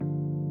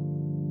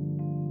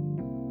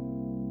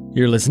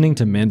You're listening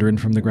to Mandarin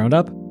from the Ground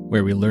Up,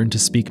 where we learn to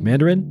speak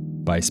Mandarin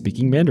by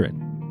speaking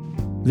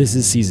Mandarin. This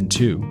is Season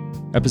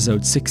 2,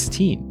 Episode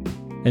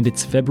 16, and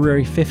it's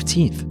February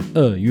 15th,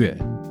 2月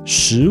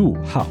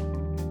15号,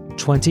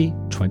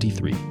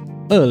 2023,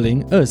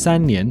 2023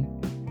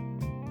年.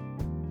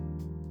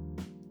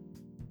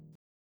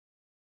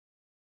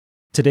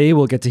 Today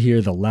we'll get to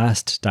hear the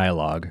last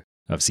dialogue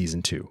of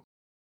Season 2.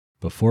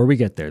 Before we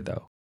get there,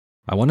 though,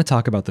 I want to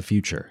talk about the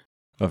future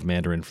of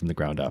Mandarin from the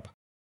Ground Up.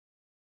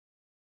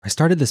 I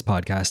started this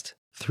podcast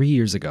 3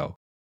 years ago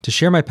to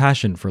share my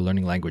passion for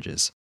learning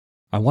languages.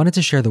 I wanted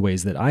to share the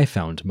ways that I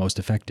found most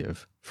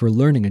effective for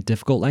learning a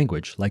difficult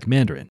language like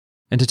Mandarin,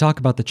 and to talk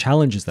about the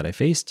challenges that I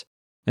faced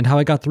and how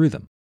I got through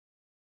them.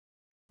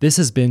 This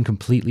has been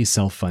completely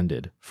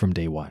self-funded from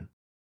day one.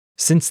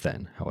 Since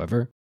then,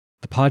 however,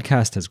 the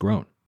podcast has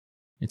grown.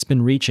 It's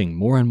been reaching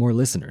more and more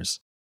listeners,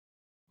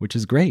 which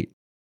is great.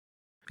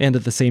 And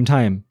at the same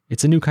time,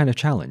 it's a new kind of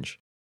challenge.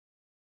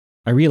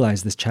 I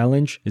realize this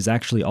challenge is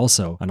actually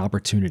also an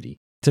opportunity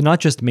to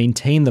not just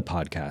maintain the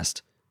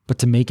podcast, but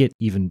to make it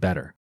even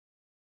better.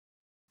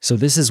 So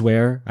this is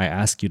where I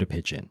ask you to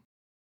pitch in.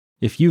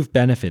 If you've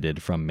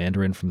benefited from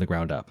Mandarin from the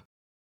Ground Up,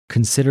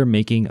 consider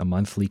making a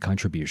monthly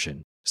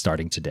contribution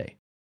starting today.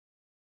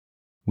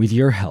 With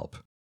your help,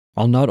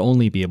 I'll not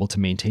only be able to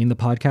maintain the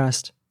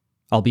podcast,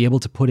 I'll be able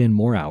to put in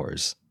more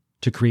hours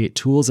to create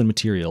tools and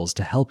materials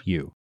to help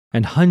you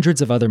and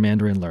hundreds of other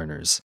Mandarin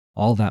learners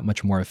all that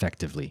much more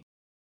effectively.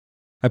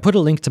 I put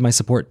a link to my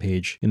support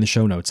page in the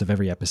show notes of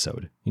every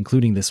episode,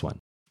 including this one.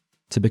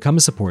 To become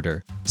a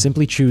supporter,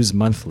 simply choose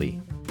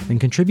monthly and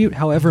contribute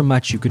however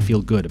much you could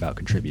feel good about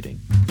contributing.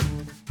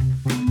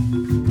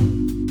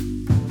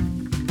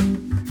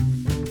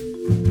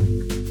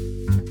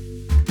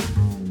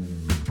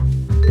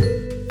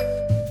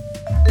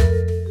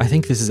 I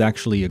think this is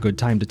actually a good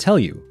time to tell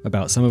you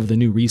about some of the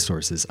new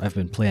resources I've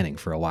been planning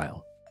for a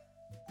while.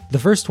 The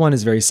first one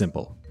is very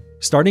simple.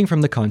 Starting from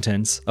the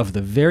contents of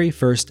the very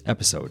first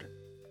episode,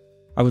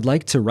 I would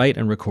like to write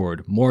and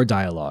record more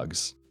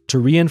dialogues to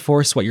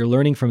reinforce what you're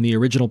learning from the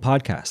original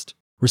podcast,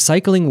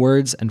 recycling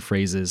words and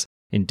phrases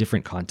in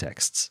different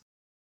contexts.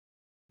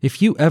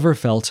 If you ever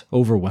felt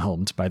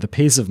overwhelmed by the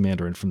pace of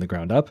Mandarin from the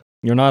Ground Up,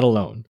 you're not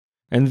alone,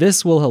 and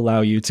this will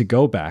allow you to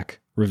go back,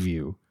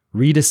 review,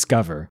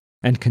 rediscover,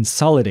 and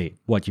consolidate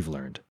what you've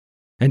learned,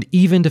 and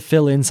even to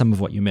fill in some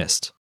of what you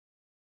missed.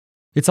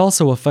 It's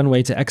also a fun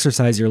way to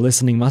exercise your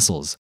listening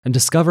muscles and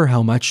discover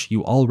how much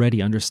you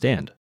already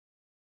understand.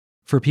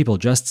 For people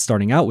just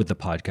starting out with the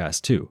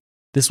podcast too,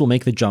 this will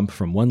make the jump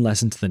from one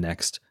lesson to the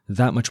next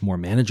that much more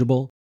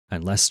manageable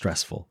and less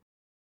stressful.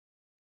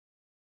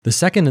 The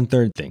second and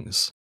third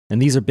things,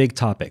 and these are big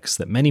topics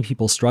that many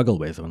people struggle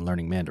with when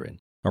learning Mandarin,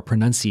 are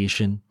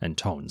pronunciation and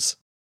tones.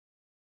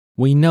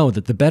 We know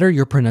that the better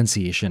your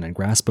pronunciation and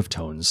grasp of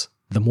tones,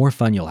 the more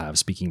fun you'll have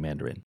speaking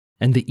Mandarin,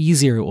 and the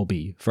easier it will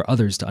be for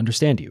others to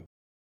understand you,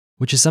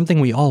 which is something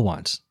we all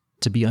want,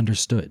 to be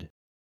understood.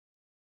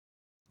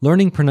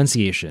 Learning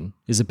pronunciation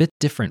is a bit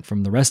different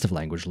from the rest of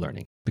language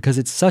learning because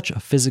it's such a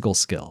physical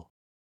skill.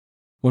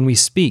 When we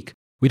speak,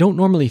 we don't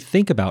normally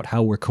think about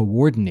how we're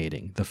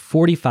coordinating the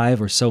 45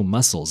 or so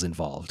muscles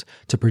involved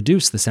to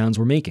produce the sounds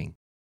we're making.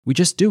 We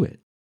just do it.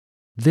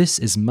 This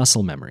is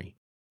muscle memory,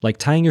 like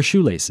tying your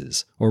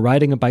shoelaces or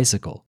riding a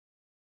bicycle,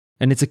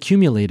 and it's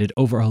accumulated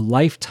over a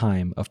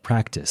lifetime of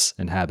practice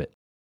and habit.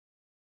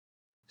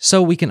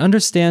 So we can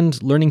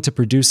understand learning to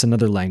produce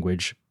another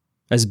language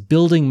as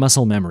building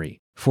muscle memory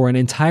for an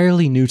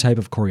entirely new type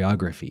of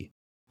choreography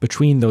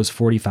between those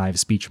 45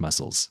 speech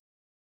muscles.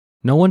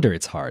 No wonder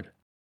it's hard.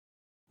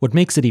 What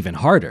makes it even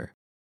harder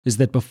is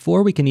that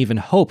before we can even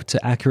hope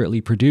to accurately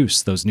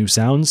produce those new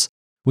sounds,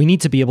 we need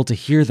to be able to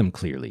hear them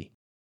clearly.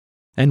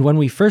 And when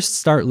we first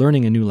start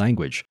learning a new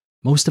language,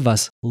 most of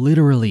us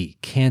literally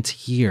can't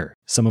hear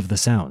some of the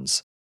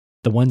sounds,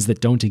 the ones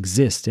that don't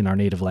exist in our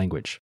native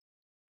language.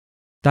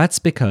 That's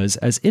because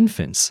as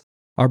infants,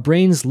 our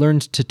brains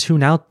learned to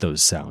tune out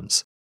those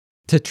sounds,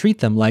 to treat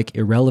them like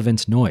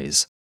irrelevant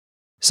noise,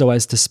 so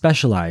as to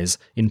specialize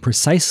in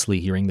precisely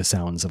hearing the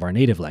sounds of our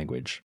native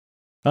language.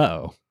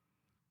 Uh-oh.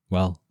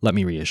 Well, let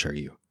me reassure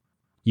you.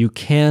 You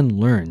can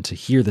learn to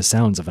hear the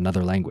sounds of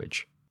another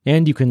language,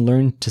 and you can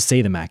learn to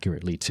say them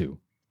accurately too.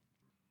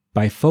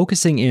 By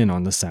focusing in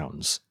on the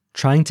sounds,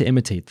 trying to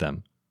imitate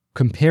them,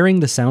 comparing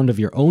the sound of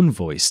your own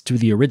voice to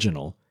the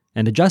original,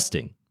 and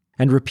adjusting,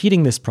 and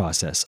repeating this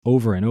process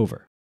over and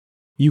over,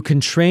 you can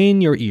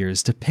train your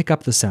ears to pick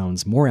up the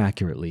sounds more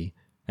accurately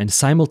and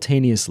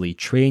simultaneously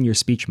train your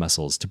speech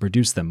muscles to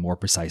produce them more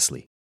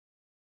precisely.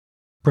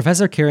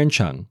 Professor Karen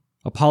Chung,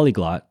 a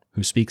polyglot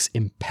who speaks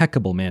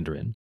impeccable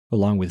Mandarin,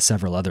 along with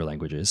several other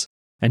languages,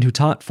 and who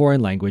taught foreign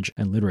language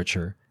and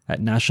literature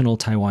at National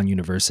Taiwan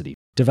University,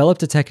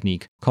 developed a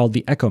technique called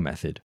the Echo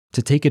Method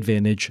to take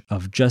advantage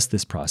of just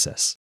this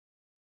process.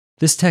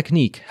 This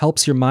technique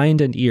helps your mind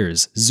and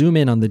ears zoom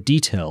in on the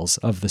details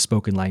of the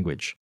spoken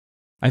language.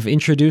 I've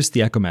introduced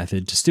the Echo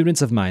Method to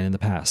students of mine in the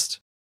past,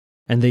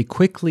 and they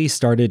quickly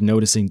started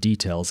noticing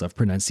details of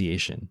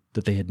pronunciation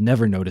that they had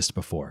never noticed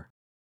before.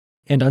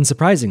 And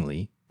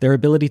unsurprisingly, their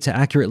ability to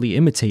accurately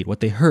imitate what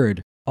they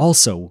heard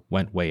also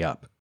went way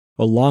up,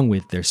 along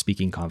with their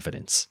speaking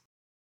confidence.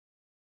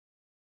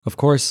 Of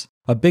course,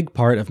 a big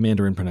part of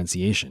Mandarin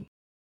pronunciation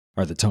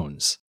are the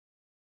tones.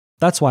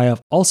 That's why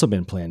I've also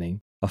been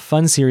planning a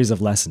fun series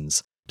of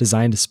lessons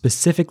designed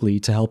specifically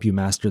to help you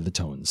master the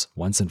tones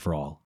once and for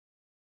all.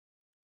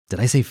 Did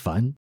I say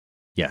fun?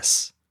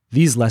 Yes,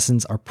 these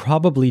lessons are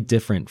probably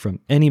different from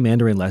any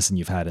Mandarin lesson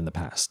you've had in the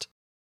past.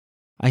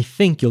 I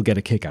think you'll get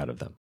a kick out of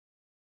them.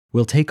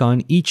 We'll take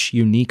on each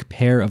unique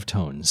pair of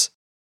tones,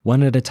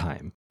 one at a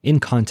time, in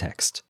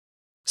context,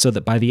 so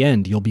that by the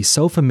end you'll be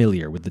so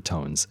familiar with the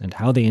tones and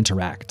how they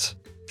interact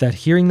that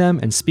hearing them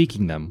and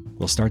speaking them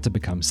will start to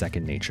become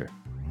second nature.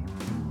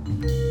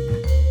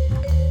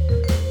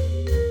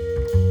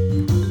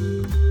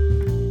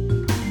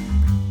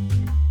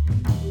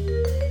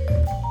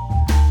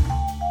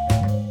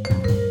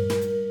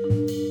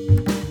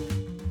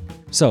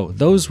 So,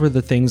 those were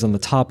the things on the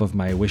top of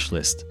my wish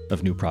list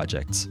of new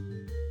projects.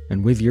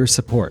 And with your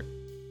support,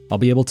 I'll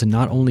be able to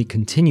not only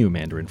continue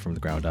Mandarin from the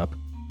ground up,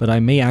 but I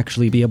may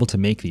actually be able to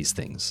make these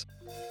things.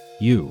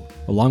 You,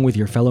 along with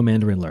your fellow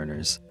Mandarin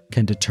learners,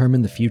 can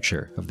determine the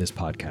future of this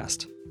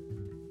podcast.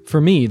 For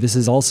me, this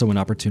is also an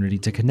opportunity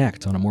to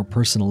connect on a more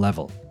personal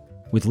level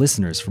with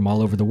listeners from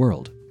all over the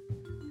world.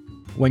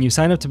 When you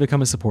sign up to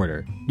become a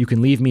supporter, you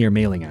can leave me your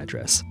mailing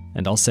address,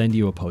 and I'll send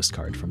you a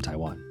postcard from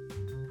Taiwan.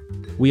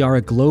 We are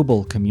a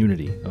global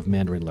community of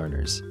Mandarin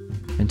learners,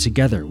 and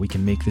together we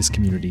can make this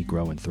community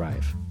grow and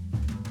thrive.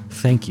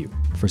 Thank you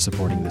for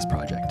supporting this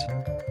project.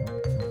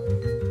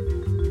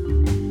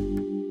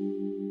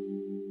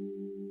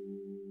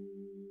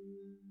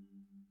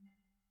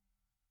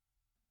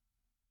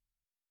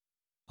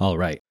 All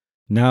right,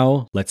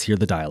 now let's hear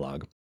the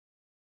dialogue.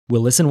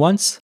 We'll listen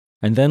once,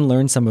 and then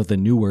learn some of the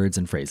new words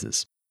and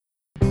phrases.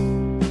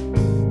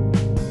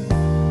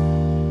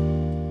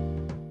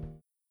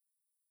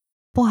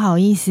 不好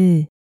意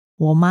思，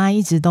我妈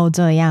一直都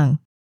这样。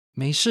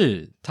没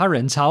事，她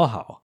人超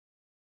好。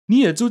你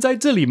也住在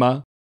这里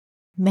吗？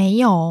没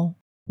有，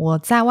我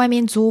在外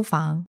面租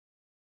房。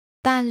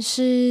但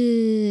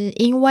是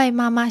因为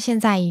妈妈现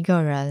在一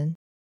个人，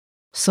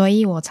所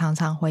以我常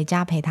常回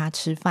家陪她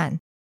吃饭。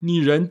你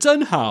人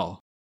真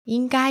好。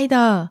应该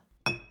的。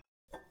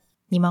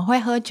你们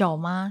会喝酒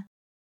吗？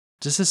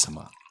这是什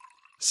么？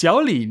小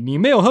李，你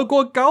没有喝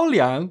过高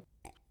粱？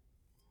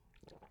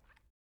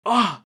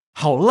啊，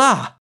好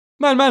辣，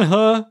慢慢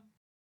喝。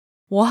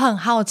我很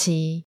好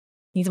奇，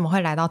你怎么会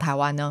来到台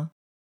湾呢？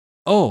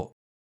哦，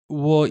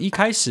我一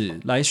开始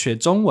来学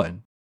中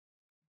文，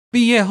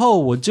毕业后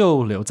我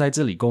就留在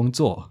这里工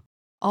作。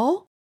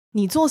哦，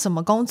你做什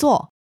么工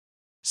作？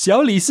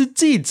小李是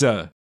记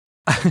者。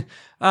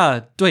啊，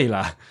对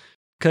了，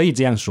可以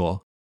这样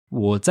说，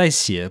我在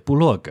写部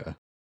落格。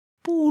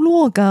部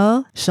落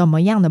格？什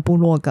么样的部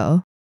落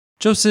格？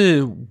就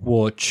是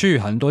我去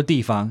很多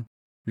地方，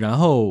然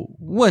后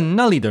问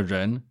那里的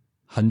人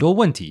很多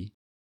问题。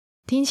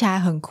听起来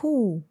很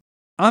酷。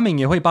阿敏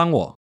也会帮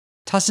我，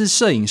他是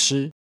摄影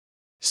师。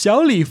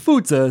小李负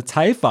责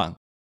采访，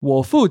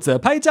我负责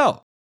拍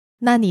照。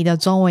那你的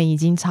中文已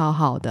经超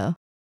好的。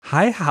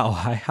还好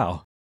还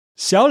好，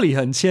小李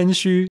很谦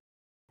虚。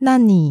那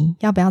你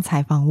要不要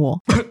采访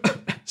我？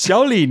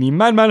小李，你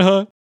慢慢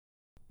喝。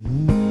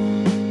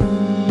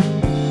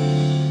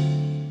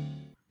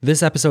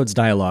This episode's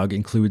dialogue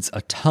includes a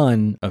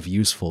ton of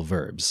useful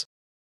verbs.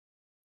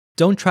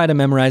 Don't try to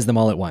memorize them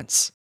all at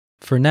once.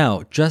 For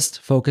now, just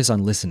focus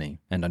on listening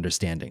and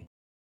understanding.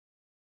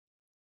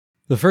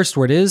 The first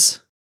word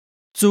is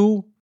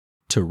租,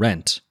 to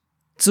rent.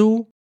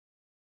 租.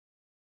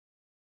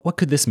 What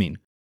could this mean?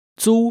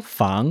 租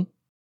房,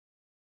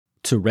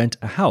 to rent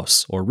a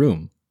house or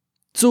room.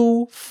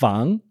 租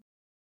房.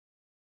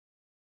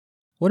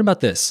 What about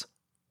this?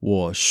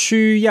 我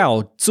需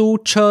要租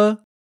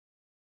车.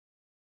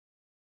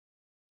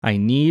 I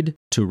need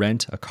to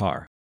rent a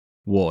car.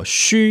 我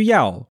需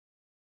要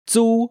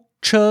租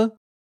车.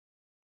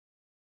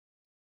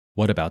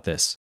 What about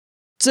this?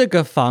 这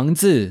个房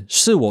子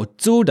是我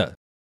租的。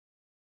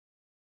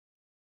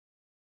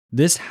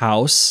This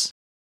house,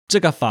 这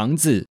个房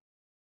子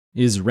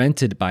is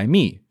rented by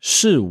me,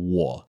 是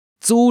我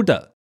租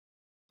的。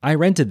I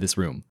rented this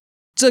room.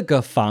 这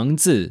个房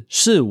子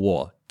是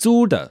我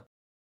租的。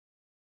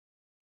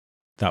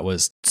That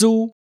was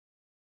租。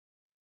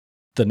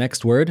The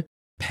next word,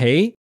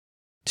 pay,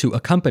 to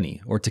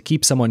accompany or to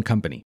keep someone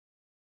company.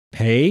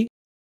 Pay.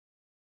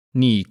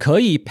 你可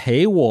以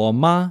陪我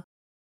吗？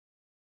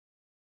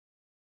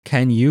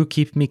 Can you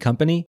keep me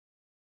company?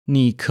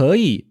 你可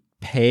以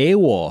陪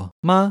我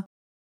吗？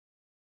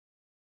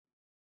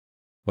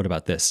 What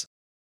about this?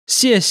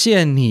 谢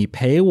谢你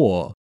陪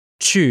我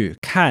去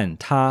看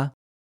她。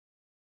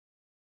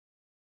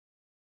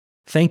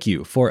Thank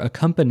you for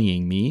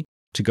accompanying me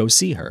to go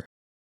see her.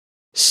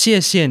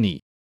 谢谢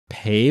你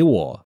陪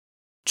我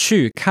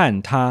去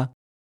看她。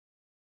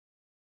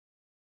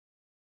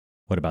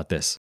What about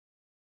this?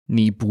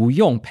 你不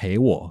用陪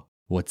我，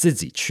我自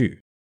己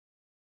去。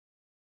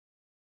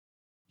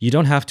You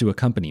don't have to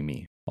accompany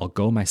me. I'll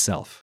go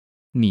myself.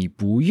 你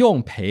不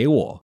用陪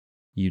我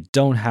You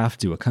don't have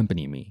to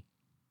accompany me.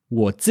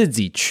 我自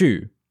己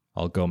去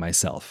I'll go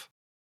myself.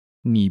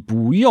 你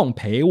不用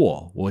陪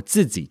我，我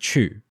自己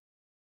去。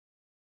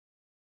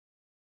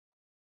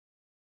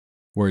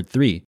Word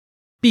 3.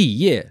 毕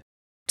业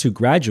To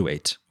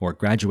graduate or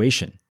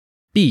graduation.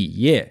 毕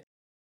业。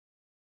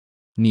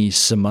你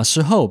什么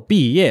时候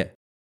毕业？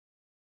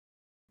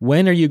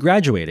 When are you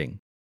graduating?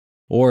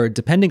 Or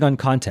depending on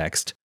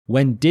context,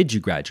 when did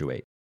you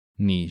graduate?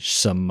 你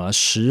什么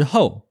时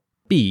候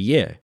毕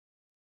业？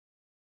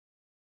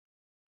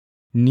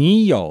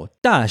你有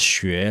大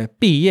学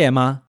毕业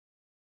吗？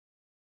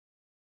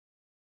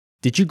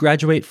 Did you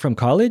graduate from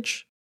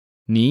college?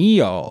 你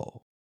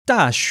有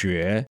大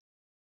学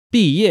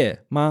毕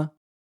业吗？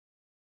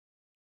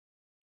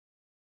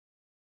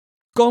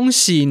恭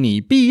喜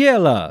你毕业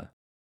了！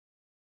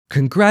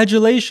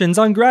 Congratulations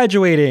on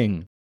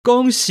graduating!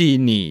 恭喜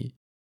你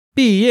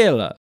毕业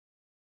了！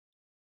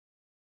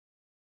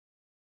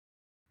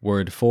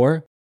 Word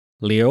 4.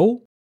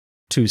 留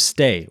To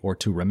stay or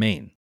to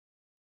remain.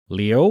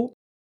 留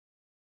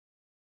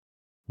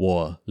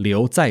我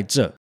留在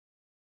这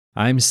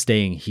I'm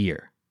staying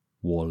here.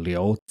 我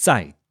留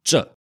在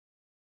这。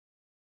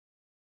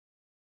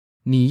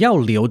你要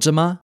留着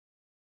吗？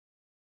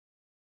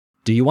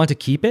 Do you want to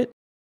keep it?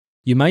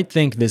 You might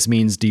think this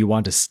means do you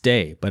want to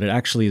stay, but it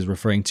actually is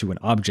referring to an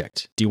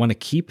object. Do you want to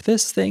keep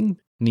this thing?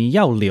 你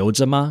要留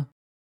着吗？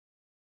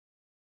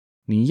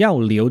你要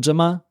留着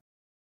吗？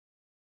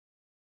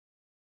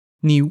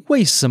你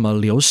为什么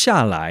留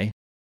下来？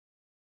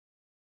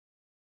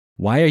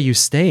 Why are you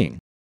staying?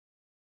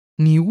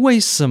 你为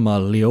什么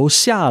留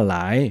下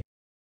来？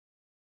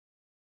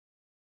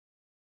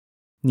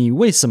你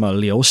为什么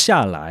留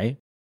下来？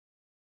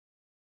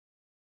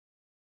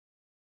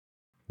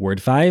 Word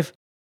 5.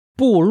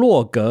 部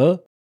落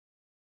格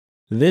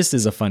This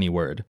is a funny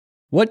word.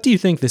 What do you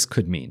think this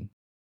could mean?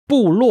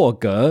 部落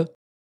格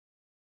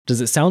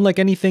Does it sound like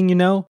anything you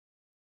know?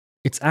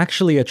 It's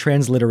actually a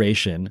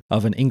transliteration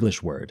of an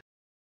English word.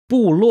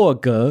 部落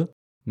格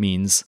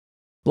means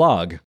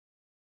blog.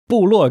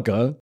 部落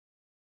格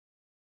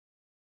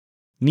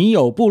你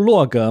有部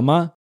落格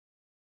吗？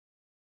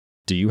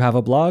 Do you have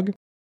a blog?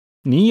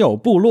 你有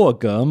部落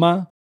格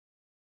吗？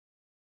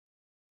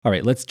 All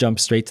right, let's jump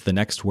straight to the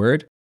next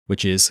word,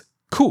 which is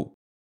cool.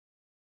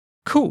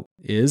 Cool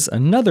is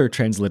another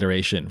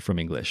transliteration from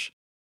English.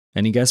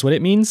 Any guess what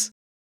it means?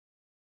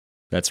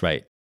 That's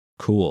right,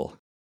 cool.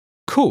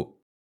 Cool.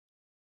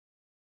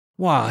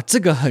 哇，这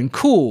个很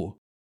酷。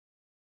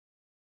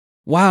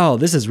Wow,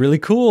 this is really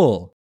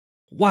cool.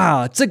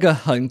 哇，这个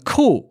很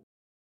酷。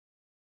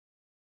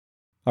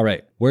All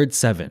right, word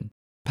 7.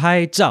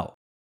 拍照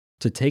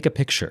To take a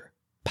picture.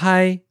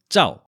 拍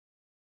照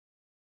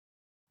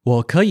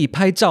我可以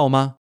拍照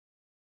吗？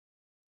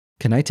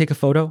 Can I take a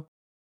photo?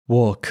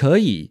 我可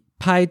以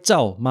拍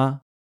照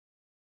吗？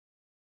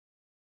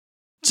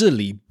这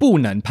里不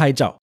能拍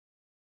照。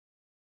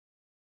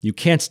You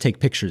can't take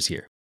pictures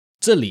here.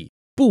 这里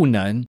不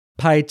能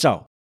拍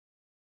照。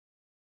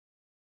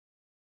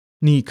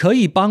你可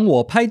以帮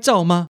我拍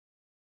照吗？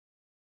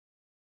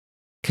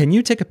 Can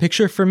you take a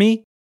picture for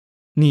me?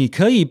 你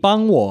可以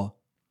帮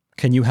我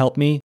Can you help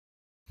me?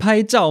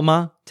 拍照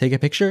吗？ Take a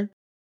picture?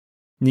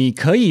 你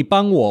可以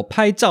帮我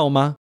拍照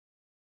吗？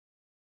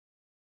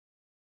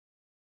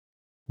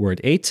 Word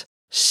 8.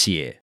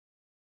 写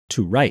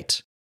To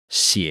write.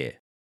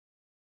 写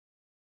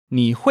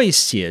你会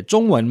写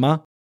中文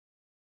吗？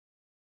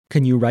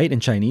 Can you write in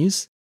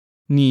Chinese?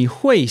 你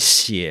会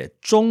写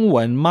中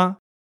文吗？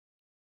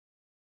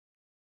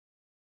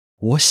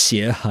我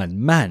写很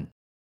慢。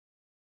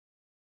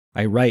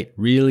I write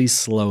really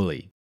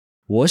slowly.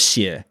 我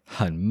写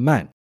很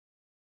慢。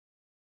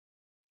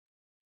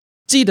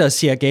记得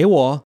写给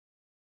我。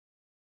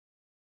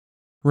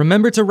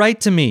Remember to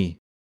write to me.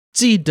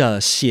 记得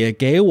写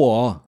给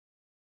我。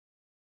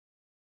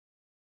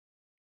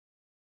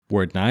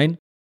Word 9.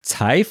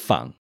 采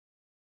访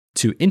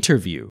To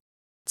interview.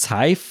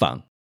 采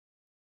访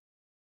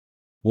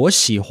我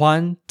喜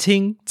欢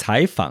听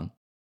采访。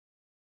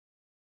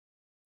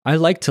I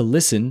like to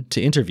listen to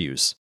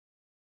interviews.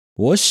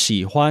 我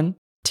喜欢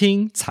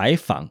听采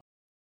访。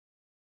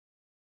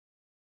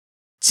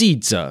记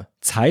者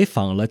采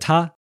访了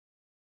他。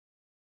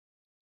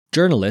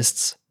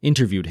Journalists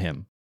interviewed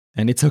him.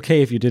 And it's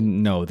okay if you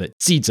didn't know that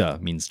记者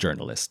means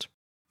journalist.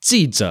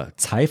 记者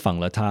采访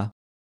了他。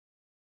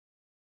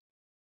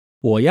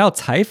我要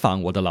采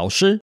访我的老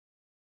师。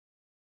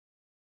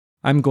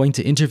I'm going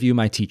to interview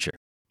my teacher.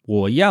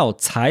 我要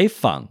采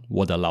访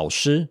我的老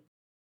师。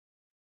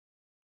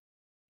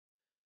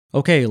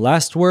Okay,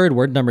 last word,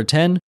 word number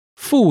 10.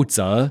 负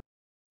责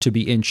To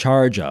be in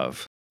charge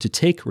of. To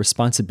take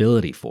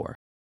responsibility for.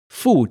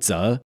 负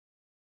责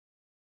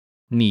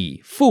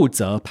你负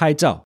责拍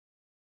照。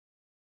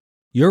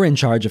You're in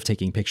charge of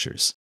taking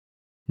pictures.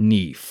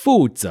 你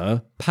负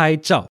责拍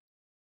照。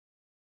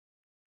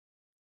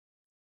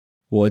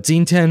我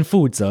今天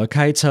负责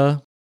开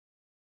车。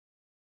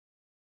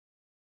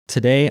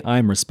Today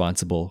I'm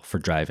responsible for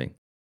driving.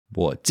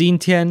 我今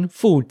天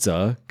负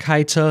责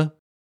开车。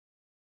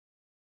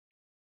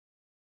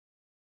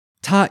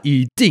他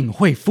一定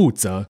会负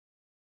责。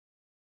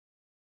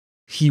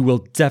He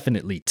will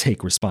definitely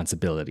take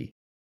responsibility.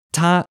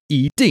 他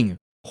一定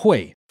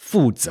会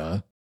负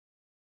责。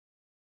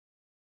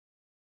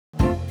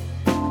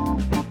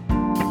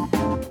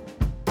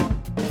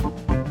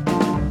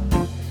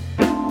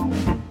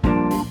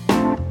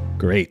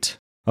Great.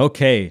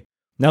 Okay,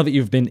 now that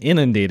you've been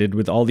inundated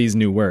with all these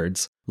new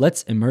words,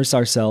 let's immerse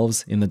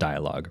ourselves in the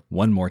dialogue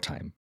one more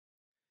time.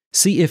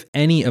 See if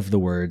any of the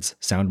words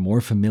sound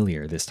more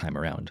familiar this time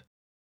around.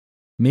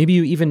 Maybe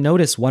you even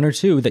notice one or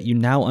two that you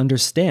now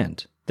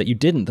understand that you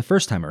didn't the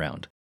first time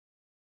around.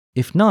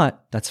 If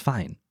not, that's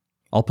fine.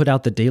 I'll put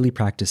out the daily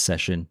practice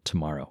session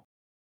tomorrow.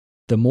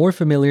 The more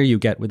familiar you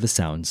get with the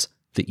sounds,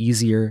 the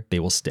easier they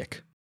will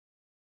stick.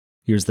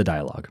 Here's the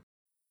dialogue.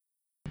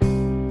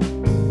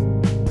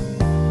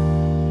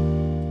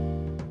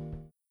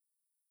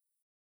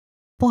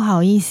 不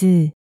好意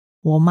思，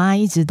我妈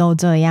一直都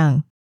这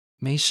样。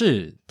没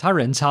事，她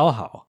人超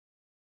好。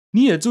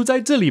你也住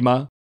在这里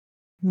吗？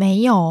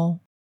没有，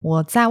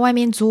我在外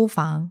面租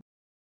房。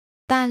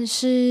但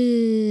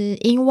是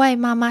因为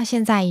妈妈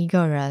现在一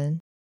个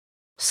人，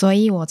所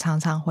以我常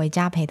常回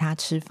家陪她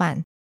吃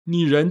饭。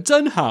你人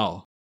真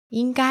好。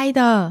应该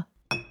的。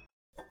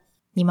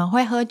你们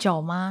会喝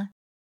酒吗？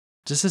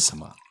这是什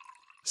么？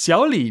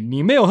小李，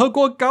你没有喝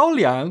过高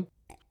粱？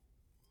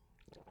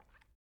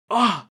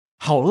啊，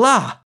好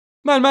辣，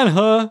慢慢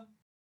喝。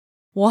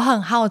我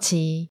很好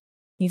奇，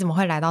你怎么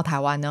会来到台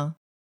湾呢？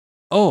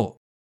哦，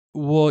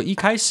我一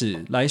开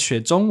始来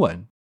学中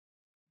文，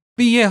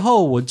毕业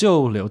后我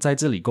就留在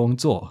这里工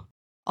作。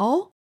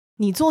哦，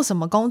你做什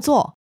么工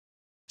作？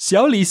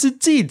小李是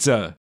记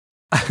者。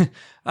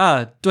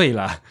啊，对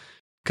了，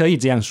可以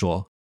这样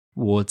说，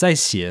我在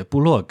写部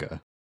落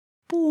格。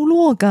部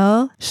落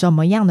格？什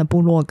么样的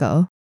部落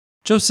格？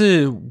就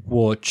是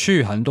我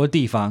去很多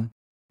地方，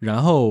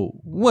然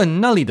后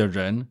问那里的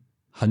人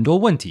很多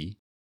问题。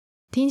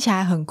听起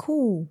来很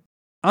酷。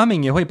阿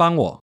敏也会帮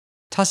我，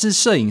他是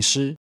摄影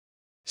师。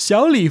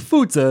小李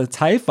负责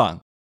采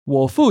访，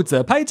我负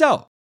责拍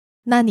照。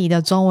那你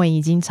的中文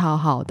已经超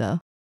好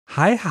的。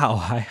还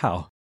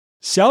好，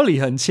小李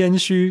很谦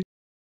虚。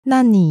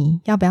那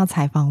你要不要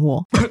采访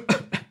我？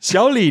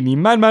小李，你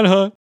慢慢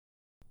喝。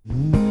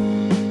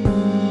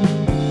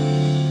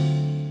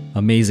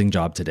Amazing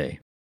job today.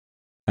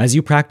 As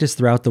you practice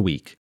throughout the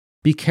week,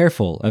 be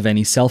careful of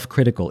any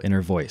self-critical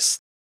inner voice.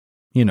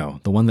 You know,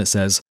 the one that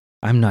says,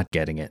 I'm not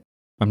getting it.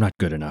 I'm not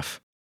good enough.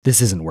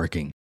 This isn't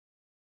working.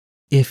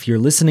 If you're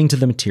listening to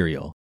the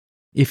material,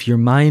 if your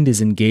mind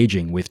is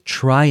engaging with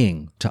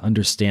trying to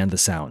understand the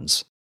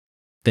sounds,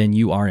 then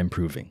you are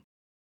improving.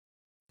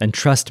 And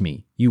trust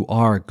me, you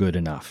are good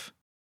enough.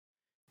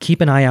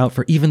 Keep an eye out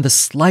for even the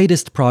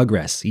slightest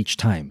progress each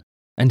time,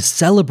 and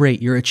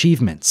celebrate your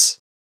achievements.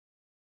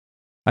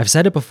 I've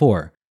said it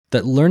before,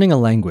 that learning a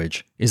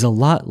language is a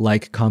lot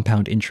like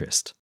compound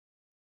interest.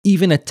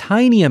 Even a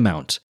tiny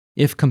amount,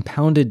 if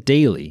compounded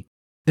daily,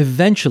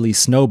 eventually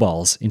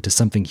snowballs into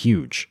something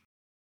huge.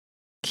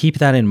 Keep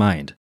that in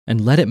mind,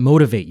 and let it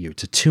motivate you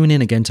to tune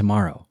in again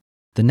tomorrow,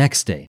 the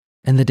next day,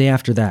 and the day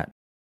after that,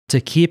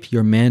 to keep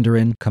your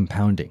Mandarin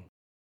compounding.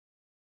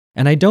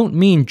 And I don't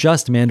mean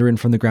just Mandarin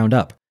from the ground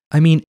up. I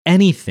mean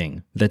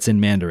anything that's in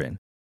Mandarin,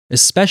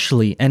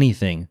 especially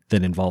anything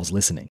that involves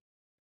listening.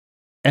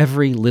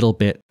 Every little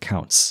bit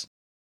counts.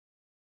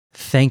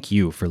 Thank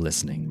you for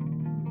listening,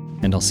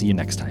 and I'll see you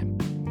next time.